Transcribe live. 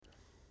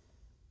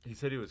He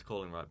said he was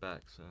calling right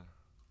back, so...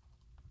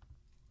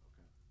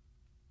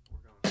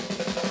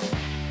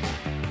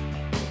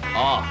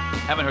 Oh,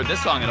 haven't heard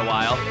this song in a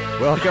while.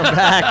 Welcome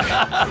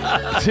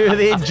back to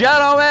the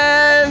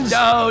Gentleman's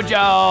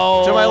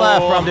Dojo. To my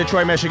left from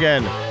Detroit,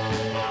 Michigan,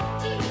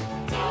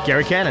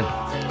 Gary Cannon.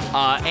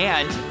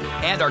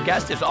 And our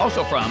guest is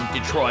also from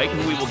Detroit,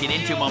 who we will get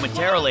into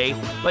momentarily.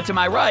 But to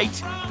my right,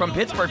 from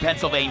Pittsburgh,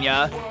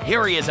 Pennsylvania,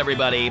 here he is,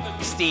 everybody,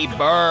 Steve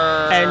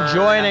Byrne. And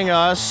joining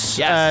us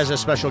as a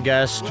special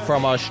guest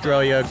from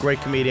Australia, great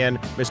comedian,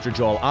 Mr.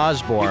 Joel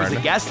Osborn. He was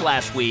a guest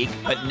last week,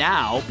 but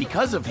now,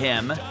 because of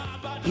him,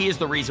 he is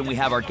the reason we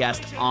have our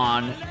guest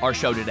on our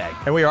show today.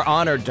 And we are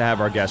honored to have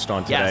our guest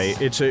on today.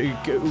 Yes.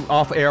 It's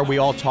off air. We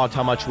all talked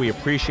how much we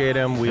appreciate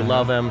him. We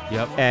love him.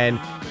 Yep. And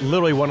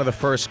literally one of the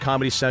first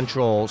Comedy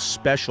Central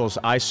specials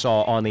I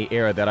saw on the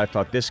air that I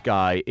thought, this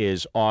guy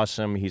is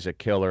awesome. He's a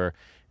killer.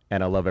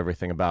 And I love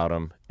everything about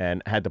him,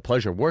 and had the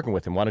pleasure of working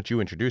with him. Why don't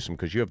you introduce him,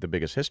 because you have the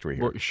biggest history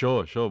here. Well,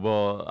 sure.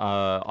 Well,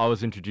 I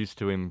was introduced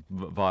to him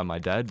via my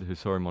dad, who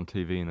saw him on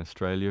TV in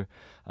Australia.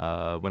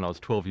 When I was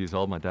 12 years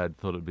old, my dad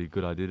thought it'd be a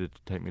good idea to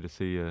take me to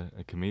see a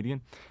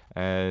comedian.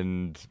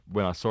 And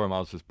when I saw him, I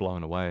was just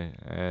blown away.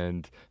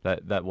 And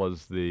that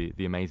was the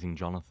amazing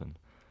Jonathan.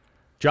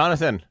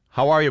 Jonathan,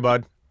 how are you,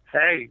 bud?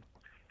 Hey,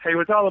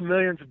 with all the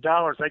millions of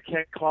dollars, I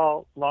can't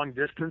call long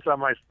distance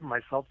on my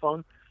cell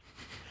phone.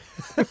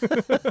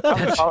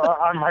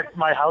 On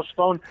my house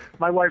phone.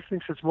 My wife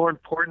thinks it's more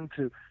important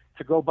to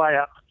go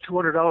buy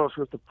 $200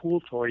 worth of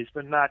pool toys,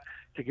 but not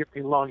to get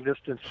me long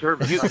distance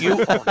service. You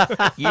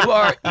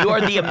are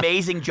the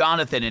amazing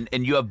Jonathan,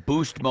 and you have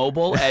Boost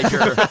Mobile as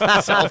your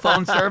cell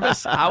phone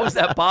service. How is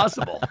that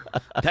possible?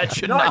 That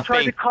should not be. I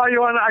tried to call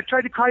you on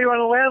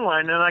a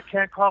landline, and I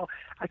can't call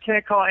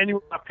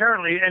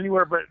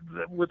anywhere but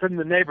within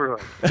the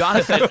neighborhood.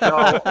 Jonathan,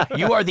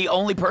 you are the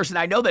only person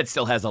I know that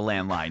still has a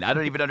landline. I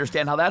don't even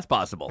understand how that's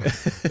possible.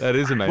 That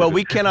is amazing. Well,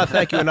 we cannot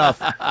thank you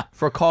enough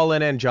for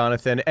calling in,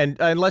 Jonathan.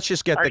 And let's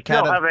just get the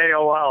cat. I still have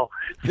AOL.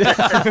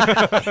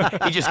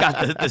 He just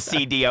got the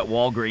CD at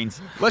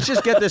Walgreens. Let's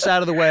just get this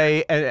out of the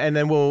way, and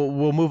then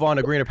we'll move on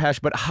to greener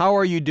pasture. But how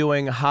are you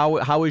doing?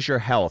 How is your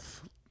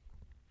health?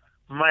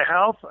 My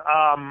health,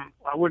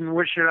 I wouldn't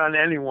wish it on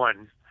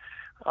anyone.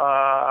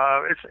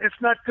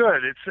 It's not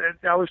good.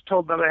 I was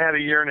told that I had a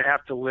year and a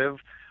half to live,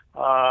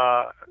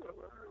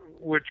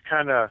 which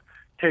kind of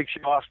takes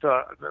you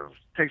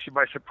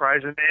by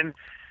surprise. And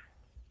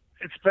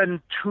it's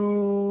been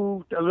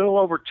a little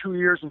over 2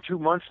 years and 2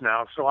 months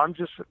now. So I'm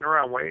just sitting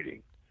around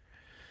waiting.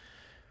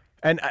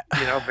 And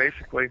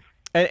basically,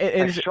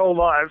 and so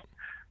live.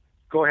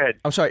 Go ahead.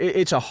 I'm sorry.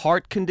 It's a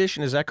heart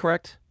condition. Is that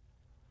correct?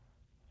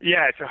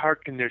 Yeah, it's a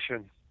heart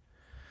condition.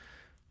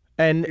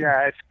 And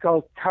yeah, it's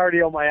called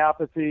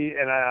cardiomyopathy,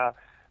 and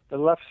the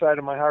left side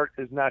of my heart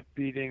is not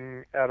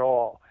beating at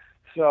all.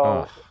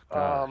 So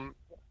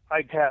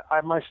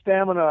my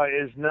stamina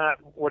is not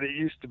what it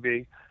used to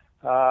be.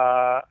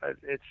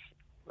 It's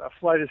a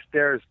flight of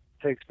stairs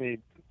takes me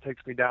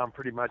down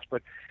pretty much.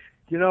 But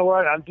you know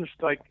what? I'm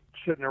just like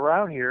sitting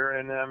around here,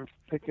 and I'm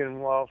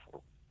thinking, well,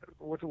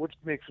 what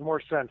makes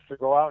more sense, to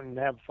go out and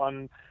have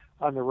fun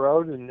on the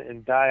road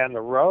and die on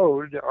the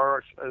road,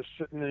 or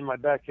sitting in my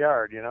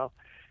backyard,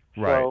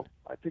 Right. So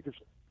I think it's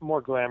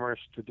more glamorous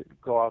to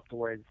go out the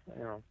way,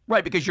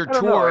 Right, because your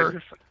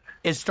tour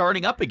is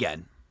starting up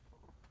again.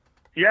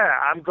 Yeah,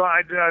 I've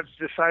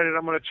decided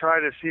I'm going to try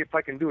to see if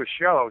I can do a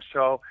show.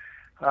 So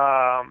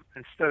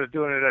instead of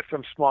doing it at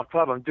some small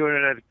club, I'm doing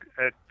it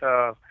at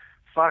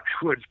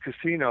Foxwoods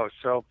Casino.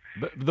 So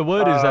but the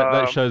word is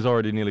that show's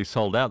already nearly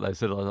sold out. They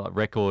said like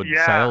record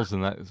sales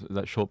in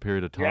that short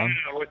period of time.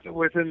 Yeah,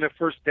 within the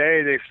first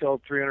day they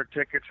sold 300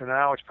 tickets, and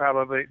now it's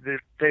probably,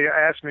 they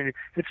asked me,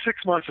 it's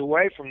 6 months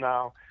away from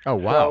now. Oh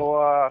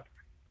wow!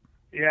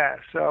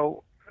 So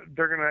so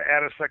they're going to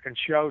add a second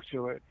show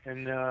to it,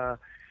 and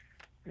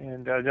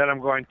then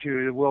I'm going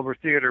to the Wilbur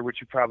Theater, which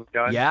you've probably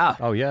done. Yeah.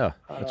 Oh yeah,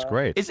 that's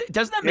great.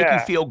 Doesn't that make you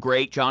feel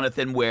great,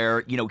 Jonathan?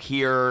 Where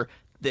here.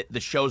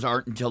 The shows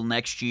aren't until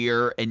next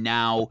year, and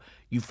now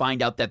you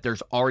find out that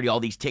there's already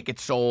all these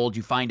tickets sold.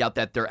 You find out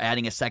that they're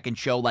adding a second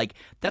show. Like,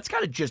 that's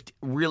got to just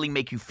really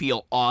make you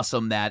feel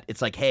awesome that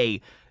it's like,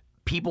 hey,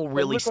 people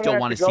really still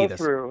want to see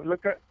this.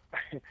 Look at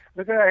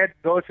what I had to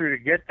go through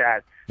to get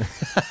that.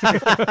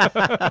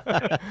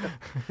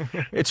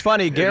 It's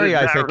funny, Gary.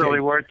 I think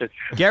really worth it.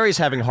 Gary's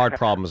having heart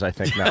problems, I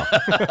think now.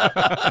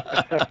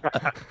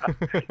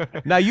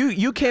 Now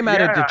you came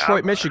out of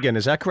Detroit, Michigan.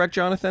 Is that correct,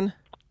 Jonathan?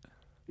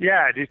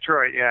 Yeah,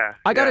 Detroit. Yeah.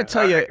 I got to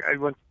tell you, I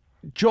went.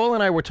 Joel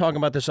and I were talking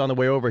about this on the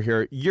way over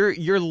here.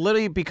 You're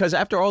literally, because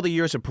after all the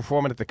years of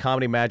performing at the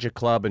Comedy Magic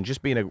Club and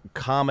just being a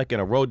comic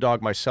and a road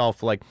dog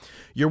myself, like,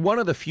 you're one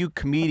of the few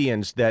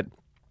comedians that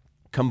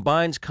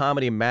combines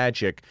comedy and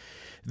magic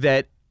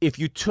that if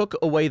you took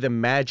away the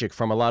magic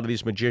from a lot of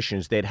these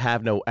magicians, they'd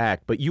have no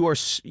act. But you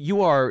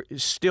are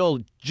still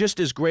just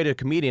as great a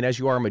comedian as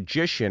you are a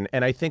magician,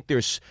 and I think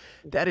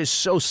that is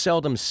so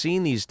seldom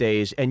seen these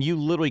days. And you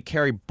literally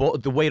carry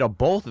the weight of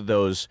both of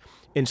those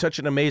in such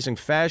an amazing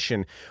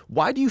fashion.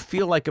 Why do you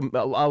feel like a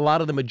lot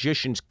of the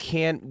magicians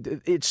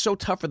can't? It's so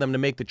tough for them to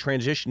make the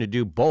transition to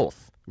do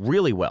both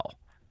really well.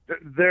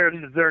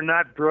 They're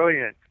not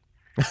brilliant.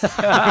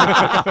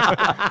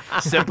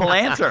 Simple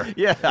answer.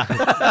 Yeah.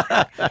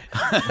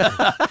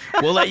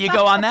 We'll let you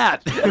go on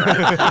that.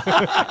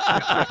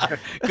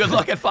 Good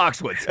luck at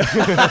Foxwoods.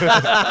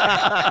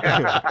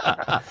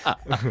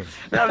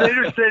 No, they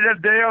just say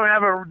that they don't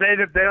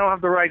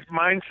have the right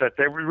mindset.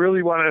 They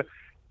really want to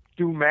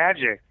do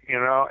magic,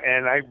 and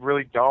I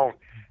really don't.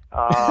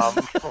 I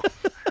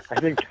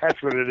think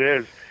that's what it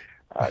is.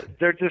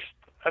 They're just,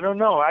 I don't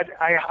know.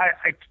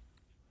 I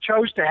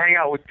chose to hang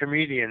out with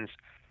comedians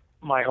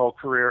my whole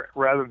career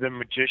rather than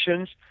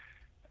magicians.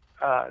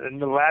 In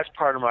the last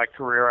part of my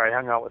career, I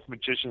hung out with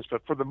magicians,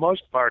 but for the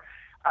most part,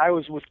 I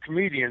was with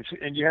comedians,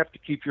 and you have to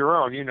keep your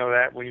own. You know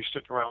that when you're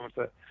sitting around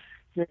with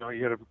you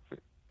got a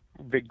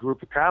big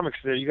group of comics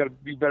there, you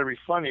better be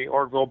funny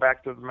or go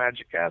back to the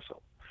Magic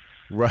Castle.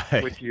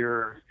 Right. With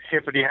your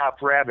hippity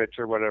hop rabbits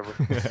or whatever.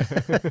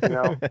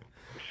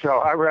 So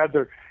I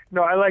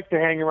like to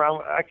hang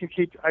around. I can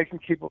keep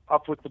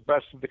up with the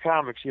best of the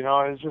comics, and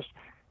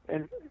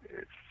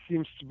it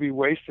seems to be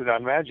wasted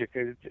on magic.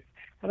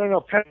 I don't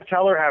know. Penn and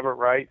Teller have it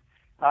right.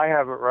 I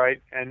have it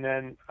right, and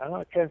then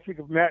I can't think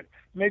of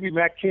maybe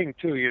Matt King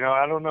too.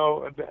 I don't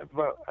know,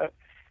 but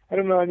I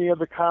don't know any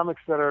other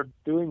comics that are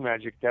doing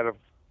magic that have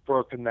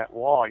broken that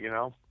wall.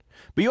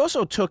 But you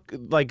also took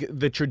like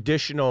the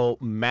traditional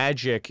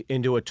magic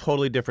into a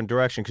totally different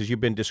direction, because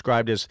you've been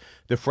described as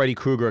the Freddy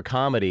Krueger of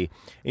comedy.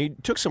 And you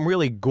took some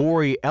really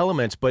gory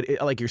elements, but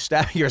like you're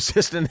stabbing your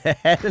assistant in the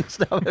head and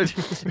stuff.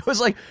 It was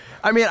like,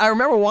 I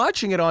remember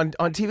watching it on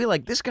TV.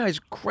 Like, this guy's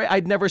crazy.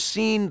 I'd never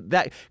seen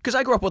that, because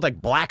I grew up with like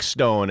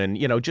Blackstone and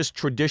just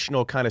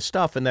traditional kind of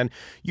stuff. And then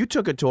you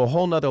took it to a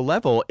whole nother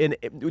level. And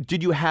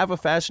did you have a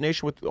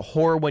fascination with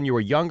horror when you were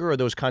younger, or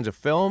those kinds of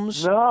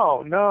films?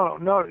 No.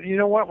 You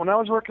know what? When I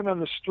was working on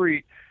the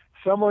street,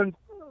 someone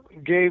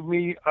gave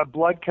me a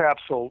blood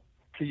capsule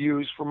to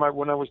use for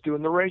when I was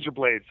doing the razor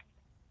blades.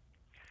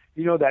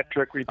 You know that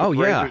trick where you put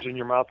razors in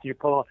your mouth and you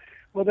pull on.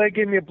 Well, they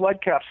gave me a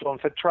blood capsule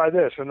and said, try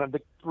this. And then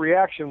the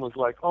reaction was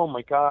like, oh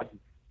my God.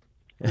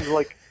 It was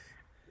like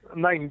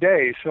night and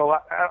day. So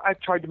I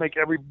tried to make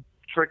every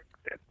trick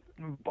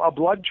a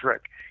blood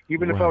trick.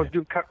 Even if I was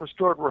doing cut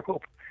restored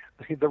rope,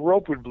 the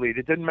rope would bleed.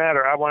 It didn't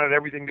matter. I wanted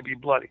everything to be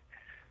bloody.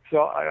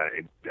 So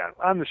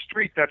on the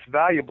street, that's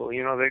valuable.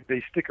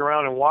 They stick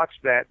around and watch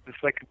that. It's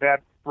like a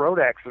bad road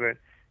accident.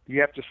 You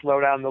have to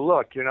slow down the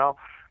look,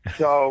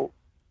 So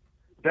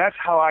that's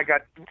how I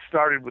got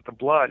started with the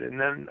blood. And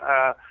then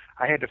I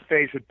had to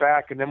phase it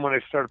back. And then when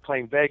I started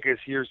playing Vegas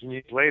years and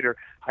years later,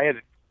 I had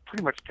to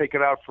pretty much take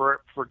it out for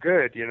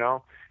good,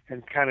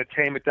 and kind of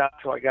tame it down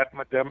until I got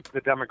the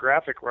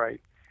demographic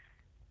right.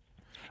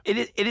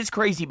 It is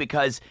crazy,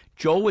 because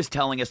Joel was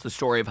telling us the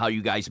story of how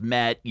you guys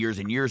met years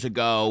and years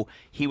ago.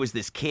 He was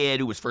this kid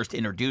who was first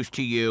introduced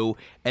to you,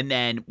 and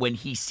then when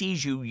he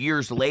sees you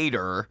years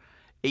later,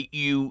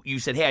 you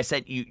said, "Hey,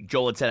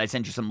 Joel had said I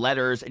sent you some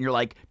letters," and you're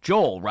like,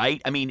 "Joel,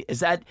 right?"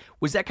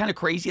 Was that kind of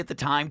crazy at the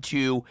time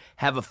to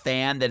have a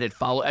fan that had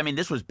followed?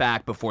 This was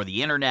back before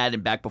the internet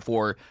and back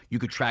before you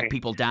could track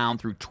people down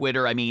through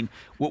Twitter.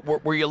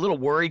 Were you a little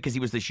worried because he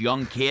was this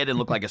young kid and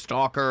looked like a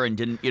stalker and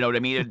didn't, you know what I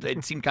mean?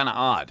 It seemed kind of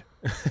odd.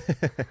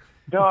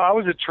 No, I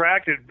was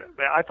attracted.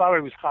 I thought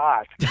it was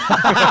hot.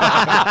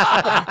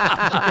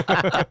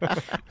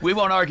 We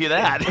won't argue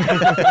that.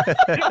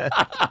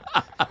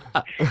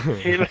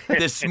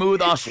 This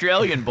smooth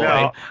Australian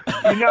boy.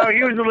 No.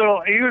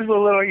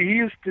 He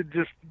used to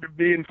just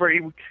be in for.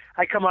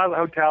 I come out of the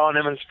hotel and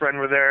him and his friend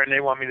were there, and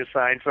they want me to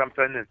sign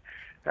something, and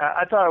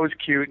I thought it was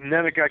cute, and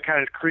then it got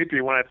kind of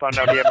creepy when I found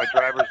out he had my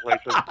driver's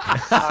license.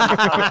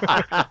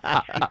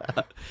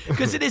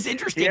 Because it is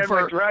interesting. He had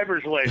my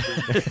driver's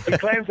license. He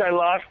claims I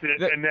lost it,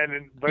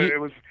 but it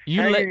was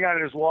hanging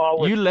on his wall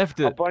with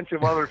a bunch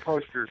of other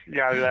posters.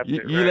 Yeah, I left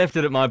it. You left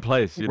it at my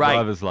place. Your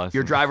driver's license.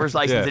 Your driver's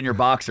license and your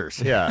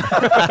boxers. Yeah.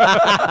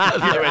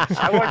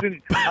 I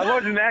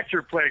wasn't at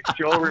your place,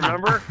 Joel.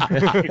 Remember?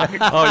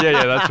 Oh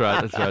yeah, that's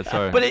right.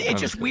 Sorry. But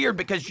it's just weird,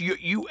 because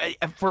you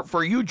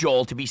for you,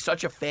 Joel, to be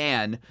such a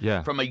fan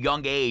from a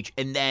young age,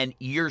 and then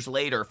years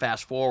later,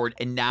 fast forward,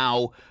 and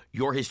now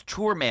you're his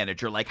tour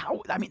manager. Like,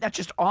 how? That's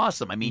just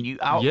awesome.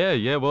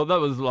 Yeah. Well, that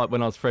was like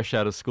when I was fresh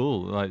out of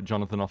school. Like,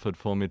 Jonathan offered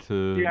for me to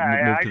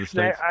move to the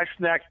States. I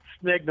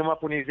snagged him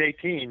up when he was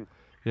 18.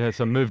 Yeah,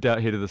 so I moved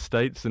out here to the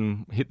States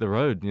and hit the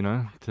road.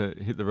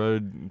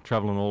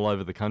 Traveling all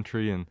over the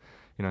country and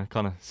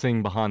kind of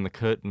seeing behind the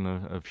curtain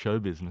of show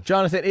business.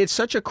 Jonathan, it's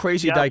such a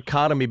crazy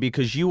dichotomy,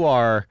 because you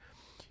are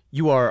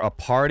a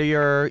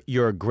partier,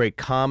 you're a great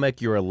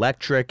comic, you're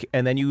electric,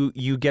 and then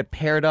you get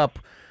paired up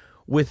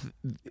with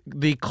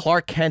the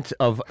Clark Kent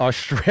of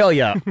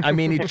Australia. I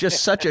mean, he's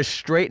just such a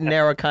straight and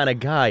narrow kind of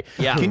guy.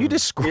 Yeah. Can you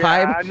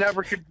describe? Yeah,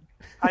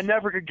 I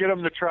never could get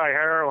him to try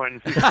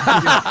heroin. He's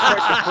quite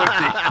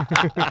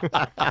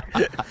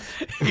the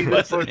pussy. He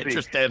wasn't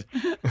interested.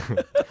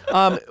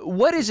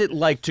 What is it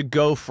like to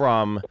go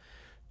from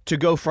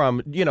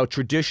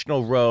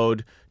traditional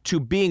road to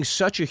being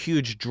such a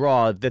huge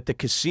draw that the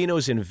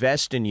casinos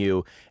invest in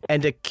you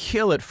and to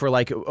kill it for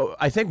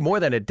I think more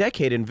than a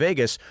decade in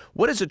Vegas?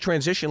 What is the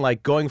transition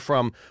like going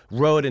from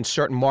road in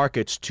certain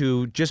markets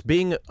to just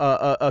being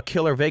a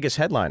killer Vegas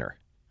headliner?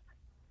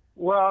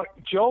 Well,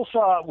 Joel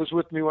was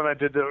with me when I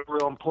did the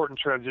real important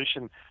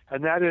transition,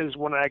 and that is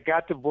when I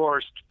got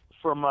divorced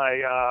from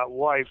my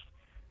wife.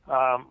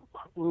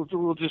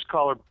 We'll just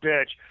call her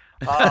bitch.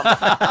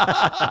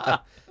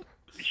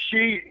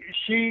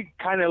 She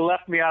kind of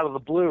left me out of the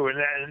blue, and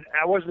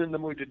I wasn't in the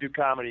mood to do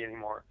comedy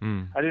anymore.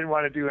 I didn't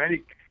want to do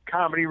any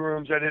comedy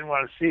rooms. I didn't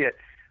want to see it.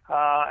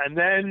 And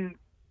then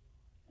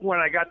when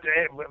I got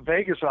the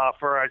Vegas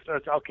offer, I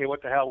said, okay,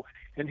 what the hell?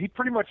 And he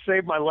pretty much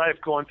saved my life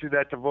going through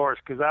that divorce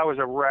because I was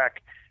a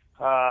wreck.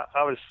 I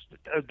was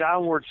a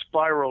downward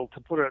spiral, to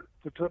put it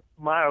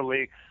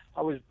mildly.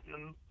 I was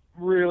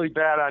really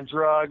bad on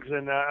drugs,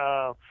 and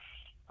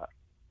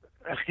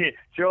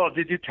Joel,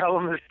 did you tell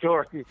him the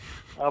story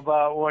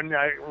about when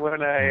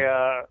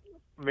I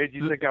made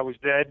you think I was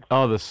dead?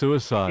 Oh, the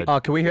suicide. Oh,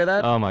 can we hear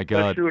that? Oh my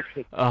God.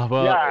 Oh,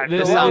 well, Yeah,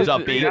 this sounds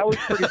upbeat. That was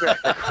pretty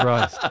bad.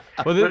 Christ.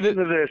 Well, Listen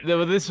to this.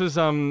 This was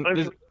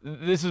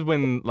this is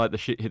when the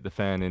shit hit the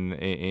fan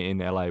in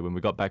LA when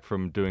we got back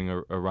from doing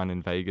a run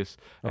in Vegas,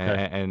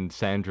 and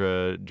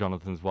Sandra,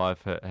 Jonathan's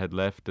wife, had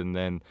left, and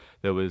then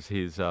there was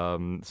his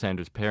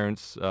Sandra's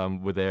parents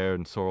were there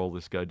and saw all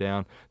this go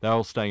down. They were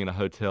all staying in a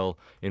hotel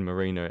in the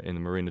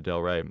Marina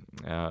Del Rey,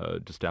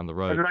 just down the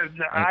road.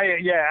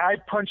 I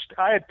had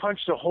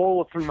punched a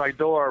hole through my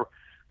door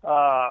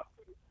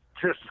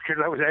just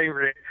because I was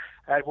angry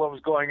at what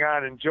was going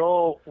on, and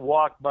Joel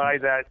walked by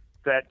that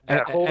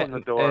hole in the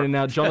door. And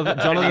now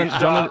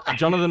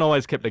Jonathan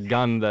always kept a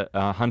gun that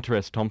Hunter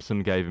S.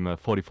 Thompson gave him, a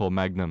 .44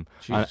 Magnum,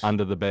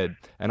 under the bed.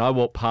 And I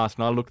walked past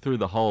and I looked through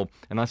the hole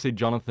and I see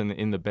Jonathan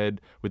in the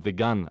bed with the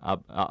gun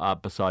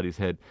up beside his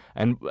head.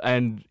 And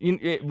when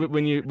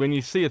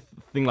you see a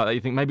thing like that,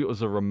 you think maybe it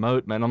was a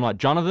remote, man. I'm like,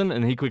 Jonathan,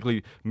 and he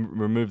quickly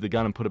removed the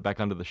gun and put it back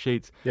under the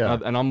sheets. Yeah.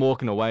 And I'm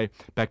walking away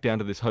back down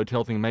to this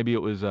hotel thing. Maybe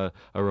it was a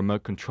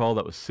remote control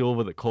that was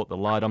silver that caught the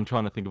light. I'm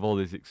trying to think of all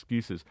these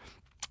excuses.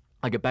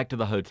 I get back to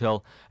the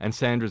hotel, and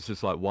Sandra's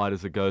just like white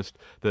as a ghost.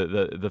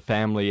 The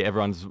family,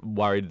 everyone's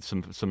worried.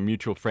 Some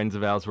mutual friends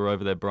of ours were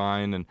over there,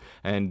 Brian,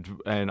 and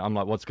I'm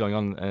like, what's going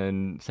on?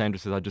 And Sandra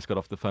says, I just got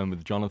off the phone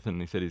with Jonathan,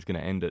 and he said he's going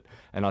to end it.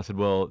 And I said,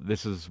 well,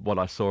 this is what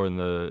I saw in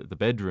the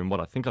bedroom, what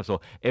I think I saw.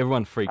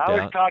 Everyone freaked out.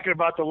 I was talking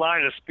about the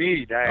line of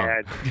speed I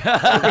had.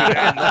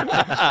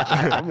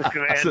 I'm just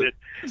going to end it.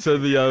 So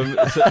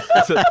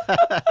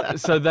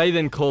so they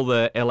then call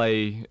the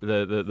LA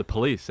the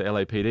police, the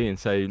LAPD, and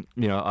say,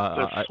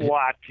 the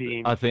SWAT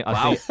team. I think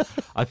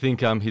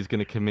he's going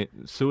to commit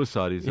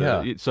suicide.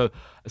 So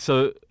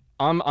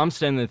I'm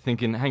standing there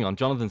thinking, hang on,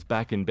 Jonathan's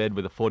back in bed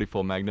with a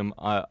 .44 Magnum.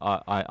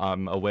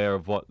 I'm aware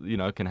of what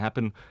can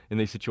happen in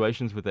these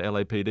situations with the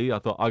LAPD. I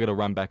thought I got to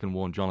run back and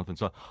warn Jonathan.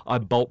 So I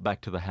bolt back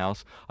to the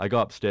house. I go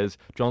upstairs.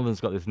 Jonathan's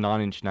got this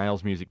Nine Inch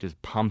Nails music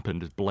just pumping,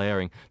 just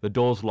blaring. The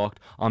door's locked.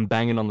 I'm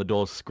banging on the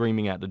door,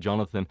 screaming out to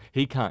Jonathan.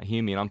 He can't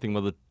hear me, and I'm thinking,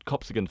 well, the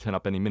cops are going to turn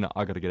up any minute.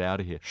 I got to get out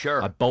of here.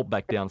 Sure. I bolt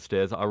back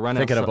downstairs. I run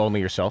Thinking outside. of only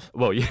yourself?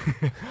 Well, yeah.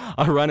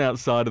 I run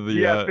outside of the.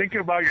 Yeah, thinking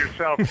about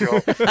yourself, Joe.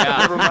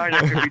 Never mind,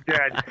 I could be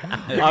dead.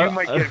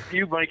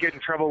 You might get in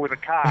trouble with a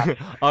cop.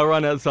 I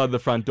run outside the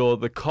front door.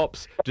 The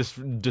cops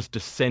just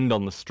descend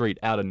on the street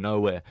out of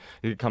nowhere.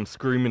 They come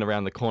screaming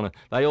around the corner.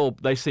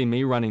 They see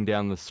me running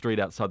down the street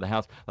outside the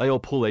house. They all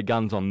pull their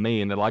guns on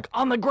me, and they're like,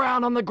 on the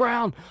ground, on the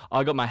ground.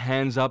 I got my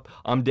hands up.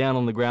 I'm down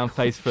on the ground,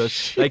 face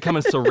first. They come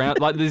and surround.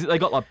 They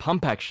got like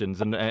pump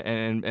actions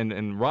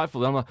and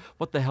rifles. I'm like,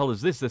 what the hell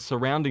is this? They're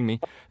surrounding me.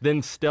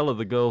 Then Stella,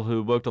 the girl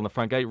who worked on the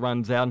front gate,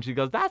 runs out and she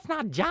goes, that's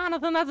not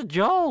Jonathan, that's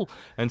Joel.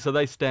 And so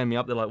they stand me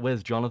up. They're like,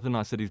 where's Jonathan?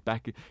 I said, he's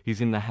back.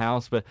 He's in the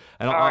house. All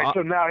right.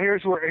 So now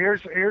here's where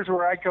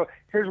I go.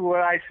 Here's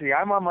what I see.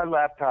 I'm on my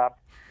laptop,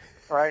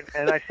 right,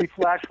 and I see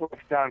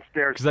flashlights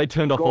downstairs because they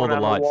turned off all the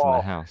lights in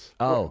the house.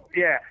 Oh.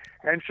 Yeah.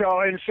 And so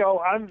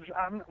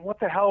I'm what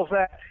the hell is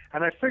that?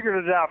 And I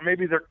figured it out.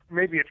 Maybe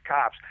it's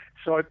cops.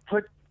 So I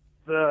put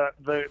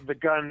the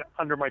gun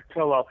under my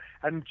pillow,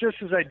 and just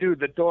as I do,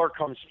 the door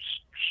comes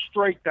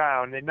straight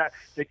down.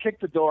 They kick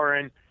the door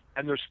in,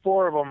 and there's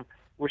four of them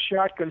with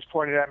shotguns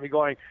pointed at me,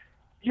 going,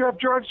 "You have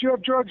drugs! You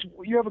have drugs!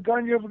 You have a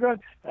gun! You have a gun!"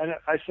 And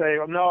I say,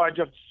 "Oh, no, I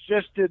just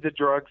did the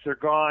drugs. They're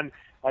gone.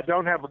 I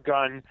don't have a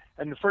gun."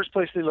 And the first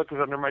place they look is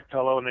under my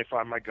pillow, and they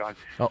find my gun.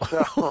 Oh.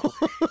 So,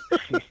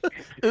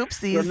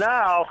 oopsies. So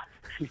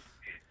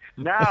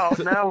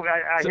now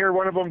I hear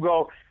one of them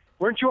go,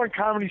 "Weren't you on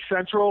Comedy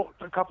Central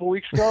a couple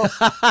weeks ago?"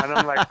 And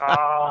I'm like,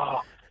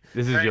 "Oh,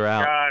 this is your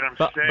out." God,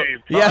 I'm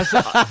saved. Yeah.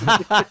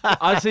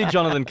 I see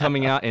Jonathan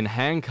coming out in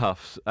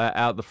handcuffs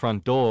out the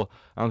front door.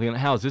 I'm thinking,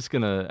 how's he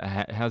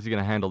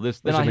gonna handle this?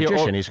 There's a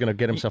magician. He's going to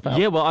get himself out.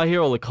 Yeah, well, I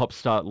hear all the cops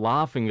start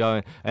laughing,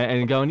 going,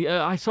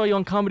 yeah, I saw you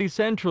on Comedy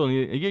Central, and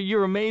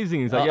you're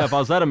amazing. He's like, yeah, if I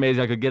was that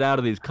amazing, I could get out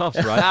of these cuffs,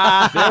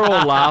 right? They're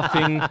all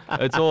laughing.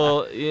 It's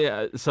all,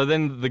 yeah. So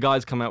then the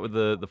guys come out with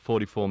the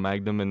 44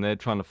 Magnum, and they're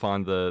trying to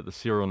find the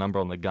serial number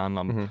on the gun.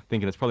 I'm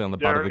thinking it's probably on the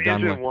butt of the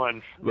gun. There isn't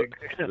one.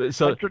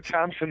 So Mr.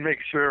 Thompson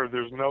makes sure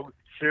there's no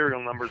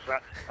serial numbers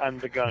on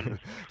the guns.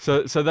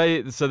 So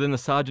then the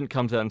sergeant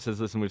comes out and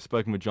says, listen, we've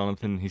spoken with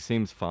Jonathan. He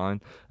seems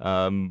fine.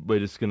 We're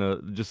just gonna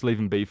leave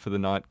him be for the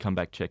night. Come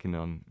back checking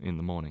on in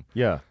the morning.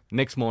 Yeah.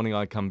 Next morning,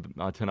 I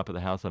turn up at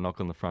the house. I knock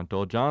on the front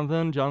door.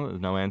 Jonathan.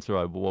 There's no answer.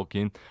 I walk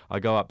in. I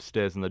go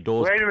upstairs, and the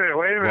door's... Wait a minute.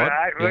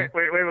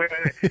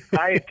 Wait.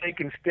 I had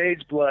taken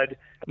stage blood.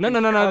 No.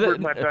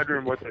 Covered my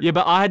bedroom with it. Yeah,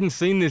 but I hadn't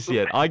seen this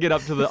yet. I get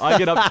up to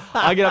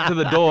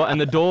the door,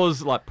 and the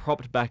door's like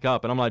propped back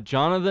up, and I'm like,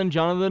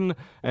 Jonathan,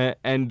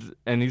 and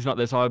he's not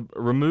there. So I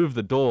remove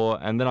the door,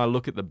 and then I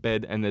look at the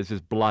bed, and there's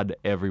just blood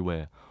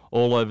everywhere.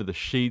 All over the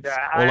sheets,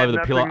 all over the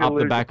pillow, up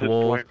the back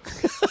wall.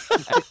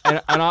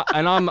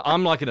 and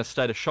I'm like in a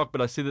state of shock, but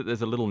I see that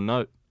there's a little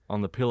note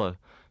on the pillow.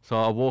 So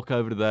I walk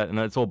over to that, and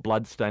it's all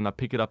bloodstained. I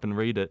pick it up and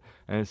read it,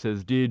 and it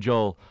says, "Dear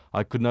Joel,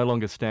 I could no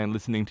longer stand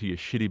listening to your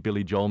shitty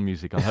Billy Joel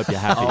music. I hope you're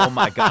happy." Oh,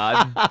 my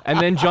God. And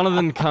then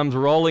Jonathan comes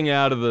rolling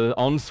out of the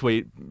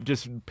ensuite,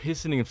 just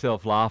pissing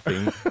himself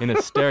laughing in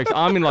hysterics.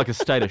 I'm in like a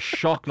state of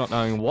shock, not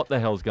knowing what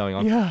the hell's going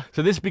on. Yeah.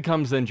 So this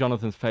becomes then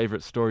Jonathan's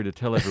favorite story to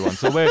tell everyone.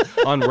 So we're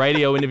on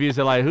radio interviews.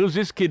 They're like, "Who's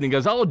this kid?" And he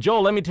goes, "Oh,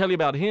 Joel, let me tell you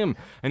about him."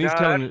 And he's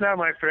telling that's not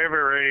my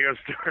favorite radio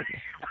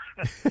story.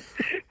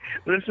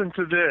 Listen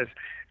to this.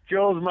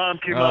 Joel's mom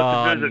came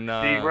out to visit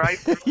Steve, right?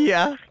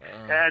 Yeah.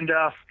 And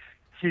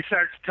he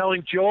starts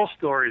telling Joel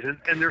stories,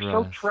 and they're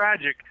so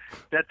tragic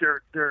that they're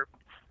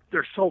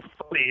so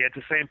funny at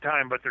the same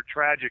time, but they're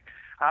tragic.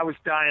 I was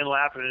dying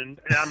laughing,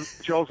 and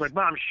Joel's like,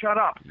 "Mom, shut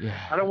up! Yeah.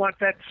 I don't want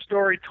that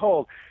story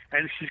told."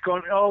 And she's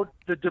going, "Oh,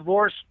 the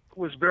divorce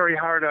was very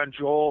hard on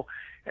Joel,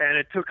 and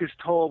it took his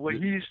toll. Well,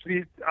 he used to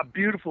be a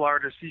beautiful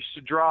artist. He used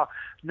to draw.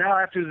 Now,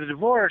 after the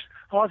divorce,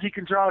 all he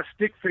can draw is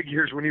stick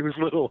figures when he was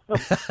little."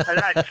 And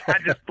I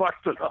just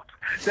busted up.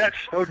 That's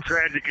so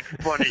tragic. It's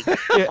funny.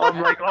 Yeah.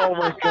 I'm like, oh,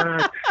 my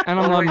God. And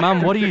I'm like,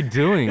 "Mum, what are you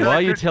doing? Why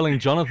are you telling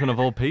Jonathan of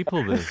all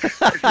people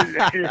this?"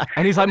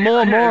 And he's like,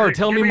 more,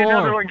 tell me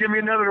more. Give me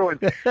another one.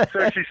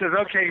 So she says,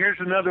 "Okay, here's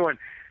another one."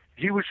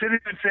 He was sitting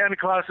in Santa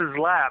Claus's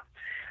lap,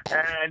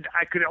 and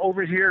I could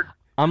overhear.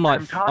 I'm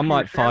like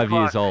to 5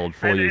 years old,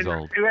 4 years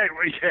and, old.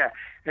 Yeah,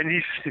 and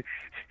he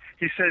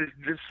says,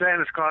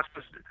 Santa Claus,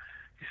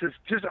 he says,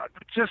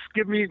 just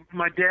give me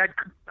my dad.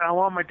 I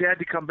want my dad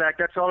to come back.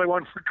 That's all I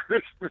want for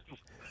Christmas.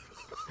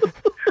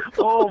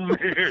 Oh,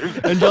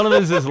 man. And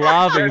Jonathan's just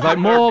laughing. He's like,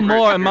 more.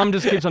 And Mum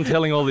just keeps on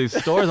telling all these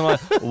stories. I'm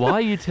like, why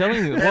are you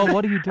telling? Well,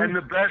 what are you doing? And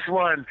the best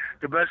one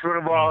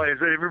of all is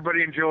that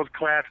everybody in Joel's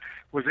class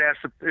was asked,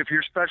 if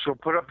you're special,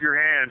 put up your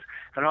hands.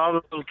 And all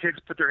the little kids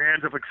put their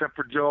hands up except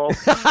for Joel.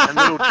 And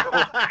little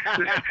Joel.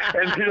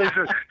 And they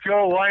said,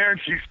 "Joel, why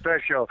aren't you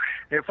special?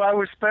 If I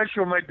was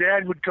special, my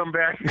dad would come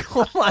back."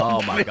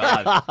 Oh, my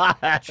God.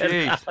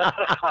 Jeez.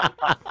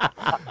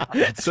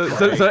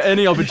 So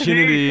any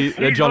opportunity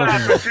that He's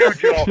Jonathan... laughing too,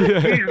 Joel.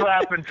 He's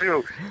laughing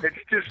too. It's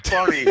just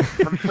funny.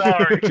 I'm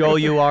sorry. Joel,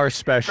 you are So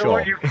special.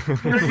 what, you think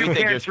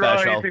can't you're draw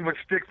special. anything but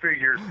stick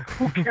figures.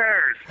 Who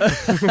cares?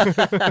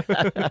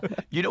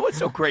 You know what's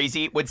so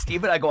crazy? When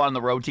Steve and I go on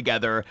the road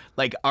together,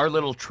 like our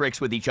little tricks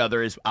with each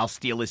other is I'll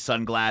steal his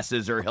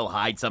sunglasses or he'll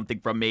hide something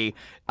from me.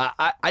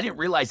 I didn't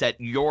realize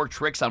that your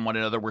tricks on one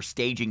another were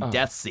staging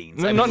death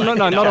scenes. No,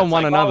 not on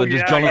one another,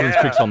 just Jonathan's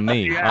tricks on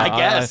me. Yeah. I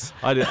guess.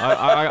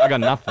 I got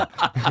nothing.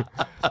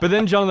 But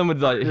then Jonathan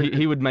would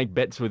he would make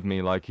bets with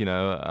me, like, you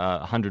know,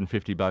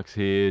 $150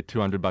 here,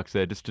 $200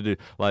 there, just to do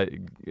like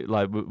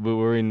we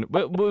were in.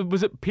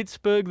 Was it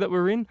Pittsburgh that we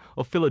were in,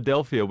 or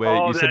Philadelphia, where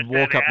you said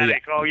walk up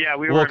attic. Oh, yeah,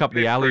 we walk were up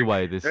the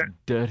alleyway, this There-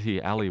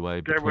 dirty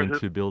alleyway between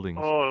two buildings.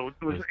 Oh,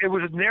 it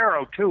was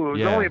narrow too. It was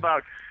Yeah. only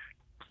about.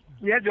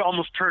 You had to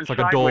almost turn like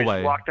a sideways doorway.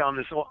 to walk down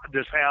this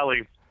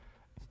alley.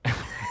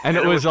 And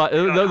it was like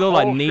there were whole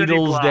like city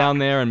needles block. down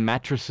there and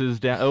mattresses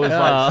down. It was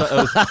like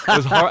it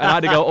was horrible. And I had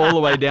to go all the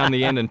way down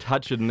the end and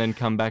touch it, and then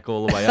come back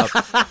all the way up.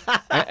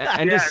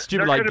 And Yeah, just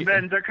stupid, there like. could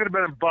have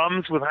been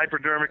bums with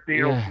hypodermic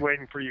needles Yeah.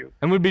 waiting for you.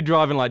 And we'd be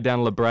driving like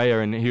down La Brea,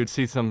 and he would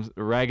see some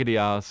raggedy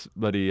ass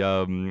bloody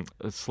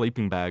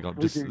sleeping bag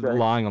just Sleeping bag.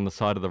 lying on the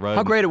side of the road.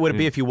 How great it would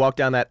be if you walked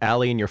down that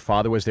alley and your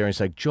father was there and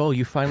he's like, "Joel,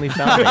 you finally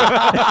found me."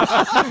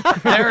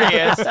 There he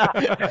is.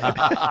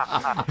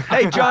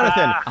 Hey,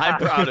 Jonathan. I'm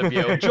proud of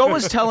you. Joel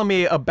was telling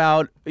me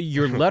about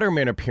your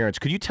Letterman appearance.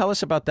 Could you tell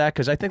us about that?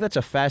 Because I think that's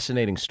a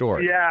fascinating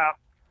story. Yeah.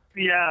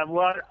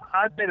 Well,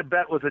 I made a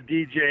bet with a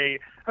DJ.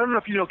 I don't know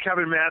if you know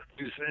Kevin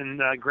Matthews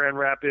in Grand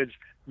Rapids.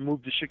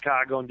 Moved to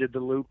Chicago and did the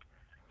Loop.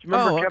 Do you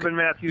remember Oh, okay. Kevin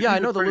Matthews? Yeah, He's I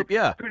know a the pretty- Loop,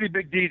 yeah. Pretty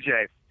big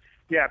DJ.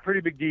 Yeah, pretty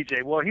big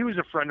DJ. Well, he was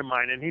a friend of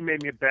mine, and he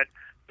made me a bet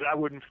I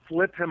wouldn't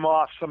flip him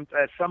off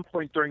at some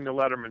point during the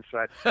Letterman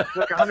set. It's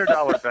like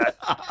 $100 bet.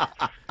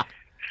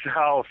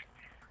 So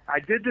I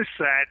did the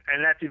set,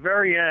 and at the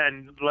very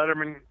end,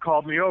 Letterman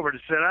called me over to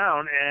sit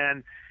down,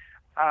 and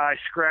I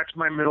scratched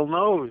my middle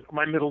nose,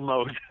 my middle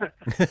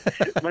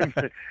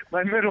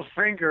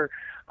finger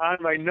on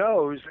my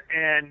nose,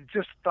 and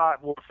just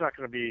thought, well, it's not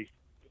going to be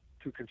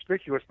too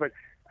conspicuous, but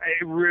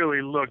it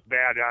really looked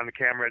bad on the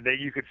camera. That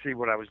you could see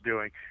what I was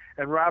doing.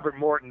 And Robert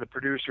Morton, the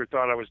producer,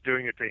 thought I was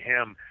doing it to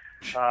him.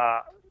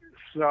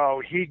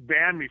 So he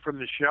banned me from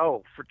the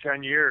show for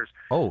 10 years.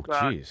 Oh,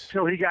 jeez.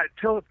 Till he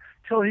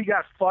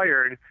got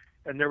fired,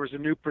 and there was a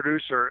new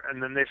producer,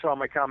 and then they saw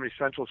my Comedy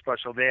Central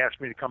special. They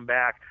asked me to come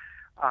back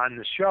on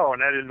the show,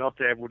 and I didn't know if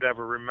they would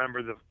ever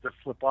remember the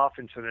flip-off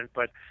incident.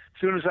 But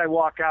as soon as I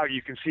walk out,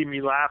 you can see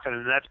me laughing,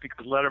 and that's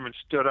because Letterman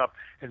stood up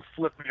and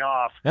flipped me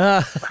off.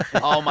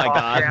 Oh, my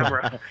God.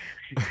 Camera.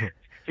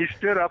 He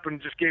stood up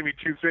and just gave me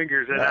two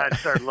fingers, and I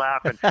started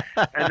laughing.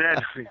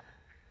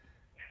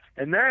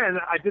 And then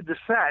I did the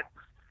set,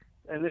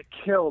 and it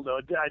killed.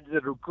 I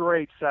did a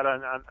great set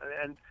and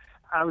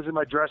I was in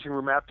my dressing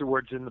room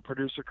afterwards, and the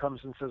producer comes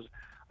and says,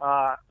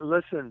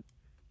 listen,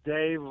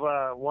 Dave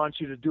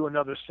wants you to do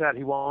another set.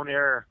 He won't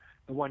air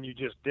the one you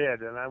just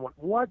did. And I went,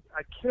 what?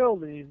 I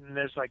killed. And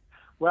there's like,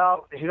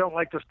 well, he don't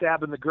like to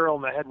stabbing the girl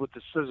in the head with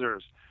the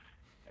scissors.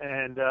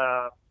 And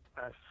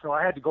so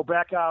I had to go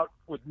back out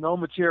with no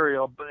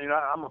material. But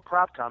I'm a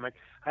prop comic.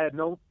 I had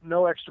no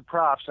extra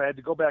props. I had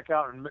to go back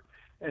out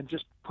and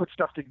just put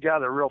stuff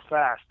together real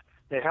fast.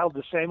 They held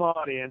the same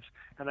audience,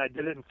 and I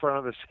did it in front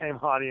of the same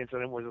audience,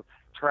 and it was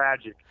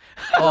tragic.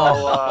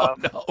 Oh,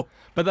 no.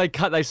 But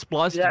they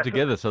spliced it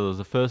together, so there was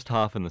the first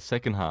half and the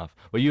second half,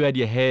 where you had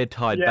your hair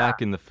tied back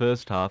in the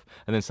first half,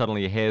 and then suddenly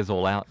your hair's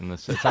all out in the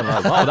second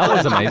half. Oh, that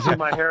was amazing.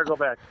 My hair go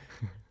back.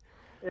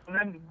 And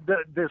then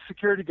the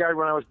security guard,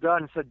 when I was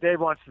done, said,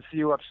 Dave wants to see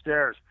you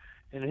upstairs,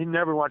 and he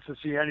never wants to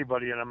see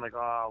anybody. And I'm like,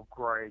 oh,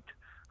 great.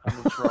 I'm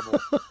in trouble.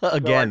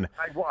 Again.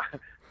 So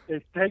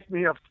they take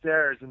me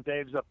upstairs, and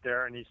Dave's up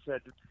there, and he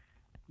said,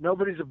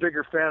 nobody's a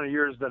bigger fan of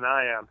yours than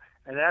I am.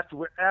 And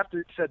after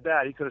he said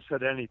that, he could have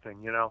said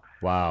anything,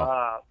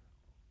 Wow.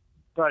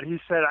 But he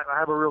said, I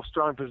have a real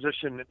strong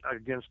position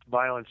against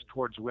violence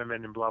towards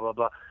women and blah, blah,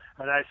 blah.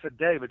 And I said,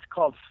 Dave, it's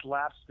called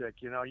slapstick.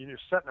 You're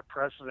setting a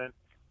precedent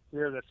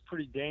here that's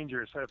pretty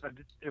dangerous. If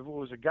it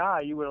was a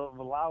guy, you would have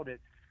allowed it.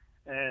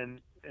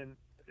 And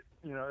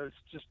it's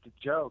just a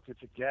joke.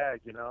 It's a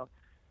gag,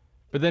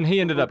 But then he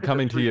ended up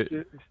coming to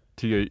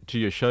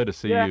your show to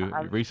see you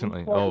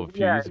recently. A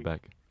few years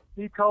back.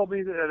 He told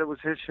me that it was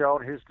his show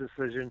and his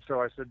decision, so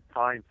I said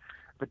fine.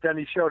 But then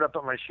he showed up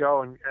at my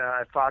show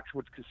at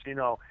Foxwoods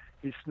Casino.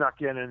 He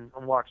snuck in and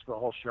watched the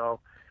whole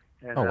show.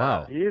 And, oh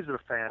wow! He is a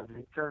fan.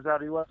 It turns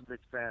out he was a big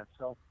fan.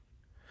 So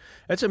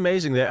that's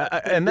amazing.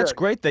 And that's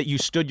great that you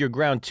stood your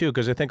ground too,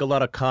 because I think a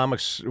lot of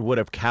comics would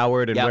have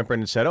cowered and whimpered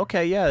and said,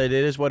 "Okay, yeah, it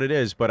is what it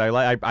is." But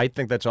I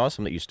think that's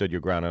awesome that you stood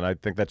your ground, and I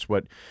think that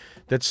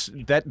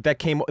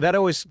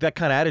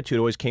kind of attitude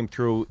always came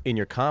through in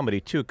your comedy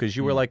too, because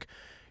you were like.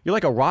 You're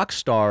like a rock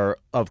star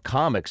of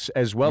comics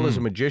as well as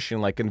a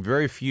magician. And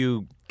very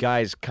few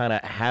guys kind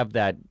of have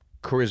that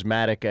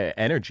charismatic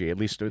energy, at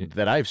least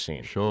that I've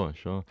seen. Sure.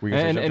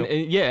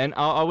 And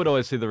I would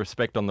always see the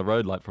respect on the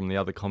road, like from the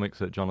other comics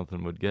that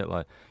Jonathan would get,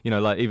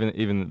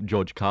 even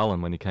George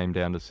Carlin when he came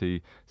down to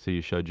see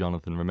your show,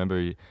 Jonathan.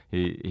 Remember,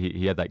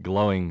 he had that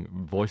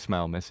glowing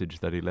voicemail message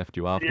that he left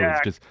you afterwards.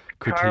 Yeah, just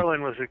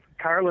Carlin was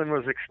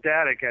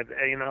ecstatic.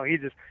 He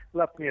just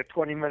left me a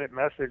 20-minute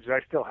message.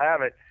 I still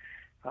have it.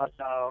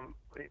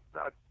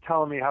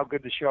 Telling me how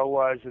good the show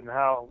was and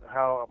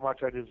how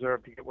much I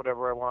deserve to get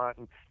whatever I want,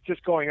 and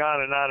just going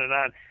on and on and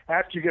on.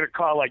 After you get a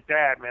call like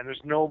that, man, there's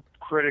no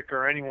critic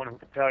or anyone who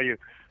can tell you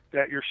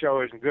that your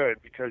show isn't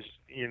good, because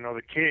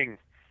the king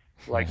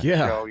likes the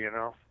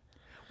show.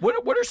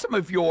 What are some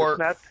of your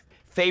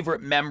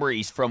favorite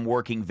memories from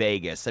working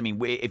Vegas? I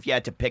mean, if you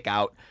had to pick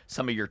out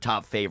some of your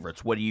top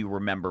favorites, what do you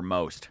remember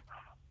most?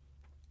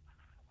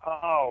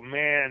 Oh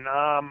man,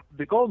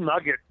 the Gold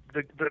Nugget.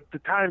 The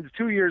time, the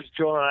 2 years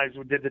Joel and I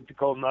did the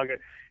Gold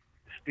Nugget,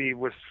 Steve,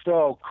 was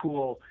so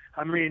cool.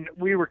 I mean,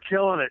 we were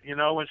killing it, and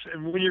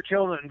when you're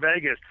killing it in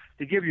Vegas,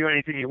 they give you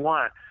anything you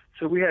want.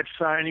 So we had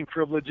signing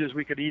privileges.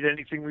 We could eat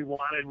anything we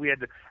wanted. We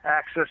had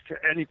access to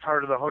any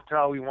part of the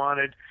hotel we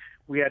wanted.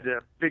 We had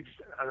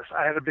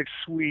I had a big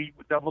suite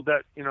with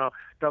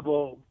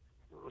double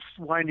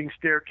winding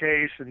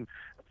staircase and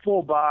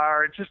full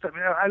bar. It's just,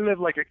 I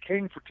lived like a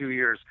king for 2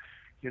 years,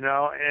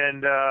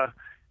 and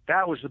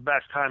that was the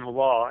best time of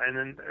all. And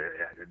then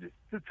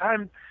the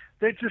time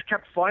they just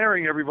kept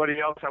firing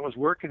everybody else that was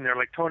working there.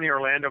 Like Tony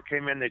Orlando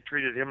came in, they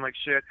treated him like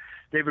shit.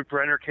 David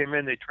Brenner came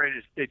in, they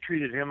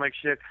treated him like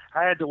shit.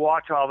 I had to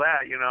watch all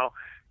that,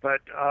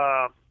 but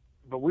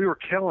we were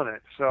killing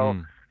it. So,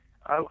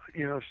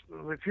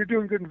 if you're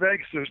doing good in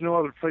Vegas, there's no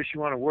other place you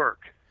want to work.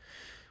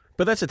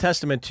 But that's a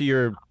testament to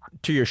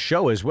your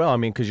show as well. I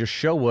mean, because your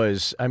show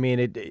was, I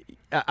mean,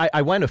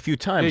 I went a few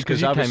times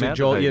because obviously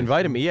Joel, you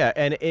invited me, yeah,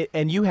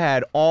 and you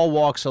had all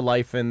walks of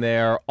life in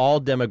there, all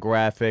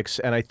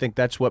demographics, and I think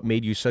that's what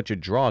made you such a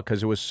draw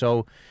because it was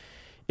so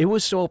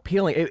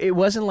appealing. It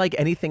wasn't like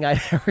anything I'd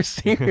ever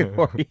seen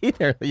before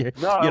either. It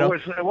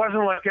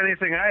wasn't like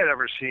anything I had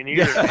ever seen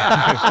either.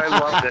 I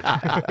loved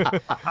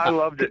it. I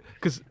loved it.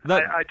 Because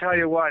I tell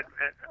you what,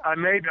 I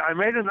made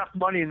enough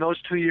money in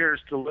those 2 years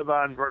to live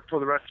on for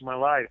the rest of my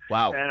life.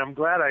 Wow. And I'm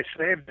glad I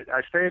saved it.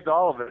 I saved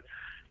all of it.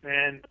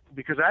 And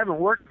because I haven't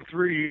worked in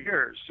 3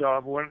 years, so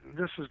when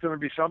this is going to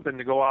be something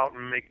to go out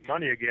and make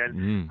money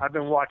again, I've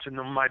been watching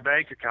my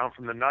bank account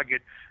from the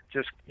Nugget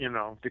just,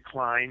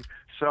 decline.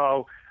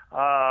 So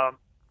I'm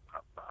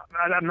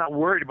not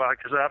worried about it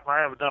because I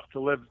have enough to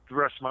live the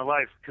rest of my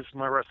life because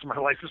my rest of my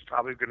life is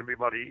probably going to be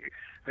about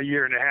a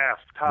year and a half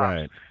tops.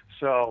 Right.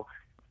 So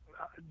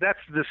that's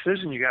the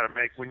decision you got to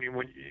make when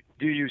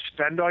do you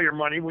spend all your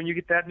money when you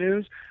get that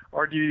news,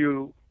 or do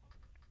you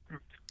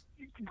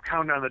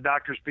count on the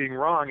doctors being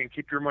wrong and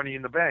keep your money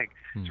in the bank?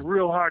 It's a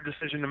real hard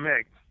decision to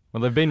make.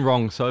 Well, they've been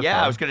wrong so far.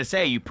 Yeah, I was going to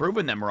say, you've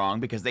proven them wrong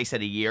because they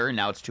said a year, and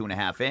now it's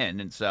 2.5 in,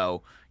 and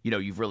so,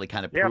 you've really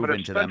kind of proven to them.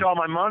 Yeah, but I spent all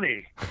my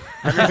money.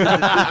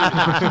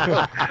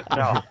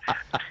 No.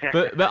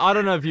 But I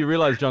don't know if you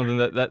realize, Jonathan,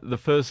 that the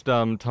first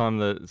time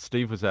that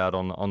Steve was out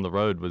on the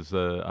road was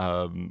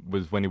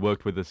when he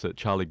worked with us at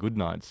Charlie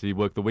Goodnight's. He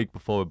worked the week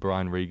before with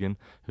Brian Regan,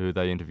 who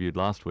they interviewed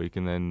last week,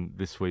 and then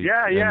this week.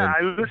 Yeah.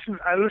 I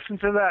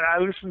listened to that. I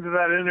listened to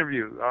that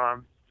interview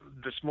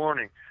this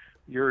morning.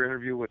 Your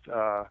interview with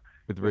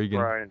Regan.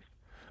 Brian.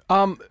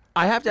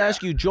 I have to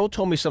ask you, Joel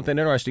told me something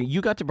interesting. You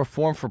got to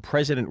perform for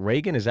President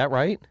Reagan, is that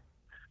right?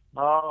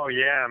 Oh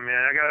yeah,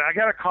 man. I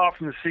got a call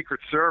from the Secret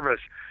Service,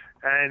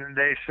 and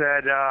they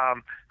said,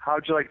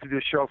 "How'd you like to do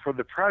a show for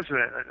the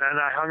president?" And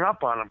I hung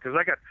up on them because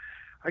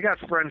I got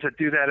friends that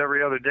do that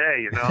every other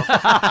day,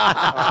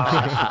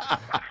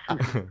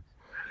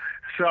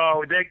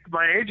 So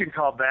my agent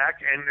called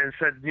back and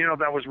said,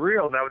 that was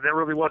real. That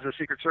really was the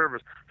Secret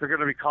Service. They're going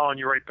to be calling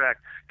you right back.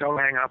 Don't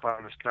hang up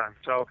on this time.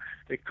 So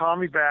they called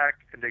me back,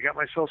 and they got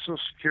my Social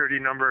Security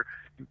number,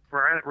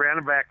 ran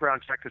a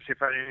background check to see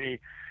if I had any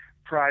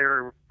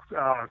prior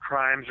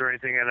crimes or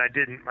anything, and I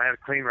didn't. I had a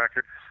clean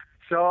record.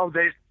 So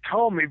they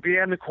told me, be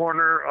on the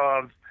corner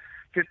of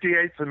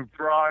 58th and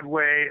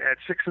Broadway at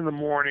 6 in the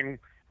morning.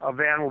 A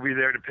van will be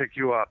there to pick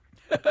you up.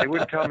 They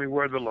wouldn't tell me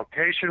where the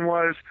location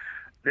was.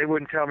 They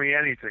wouldn't tell me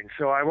anything.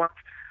 So I went,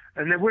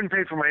 and they wouldn't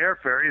pay for my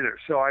airfare either.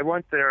 So I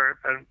went there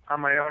on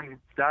my own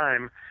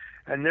dime,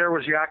 and there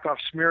was Yakov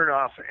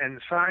Smirnoff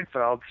and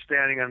Seinfeld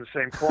standing on the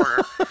same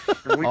corner.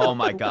 Oh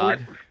my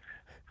God!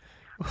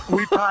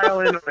 We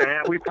pile in a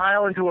van. We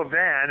pile into a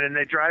van, and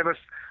they drive us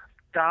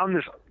down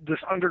this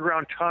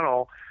underground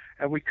tunnel,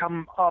 and we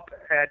come up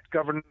at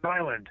Governor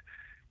Island,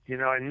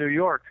 in New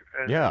York,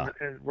 and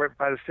right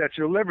by the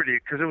Statue of Liberty,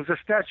 because it was a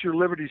Statue of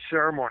Liberty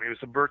ceremony. It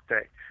was the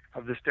birthday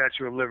of the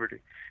Statue of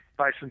Liberty,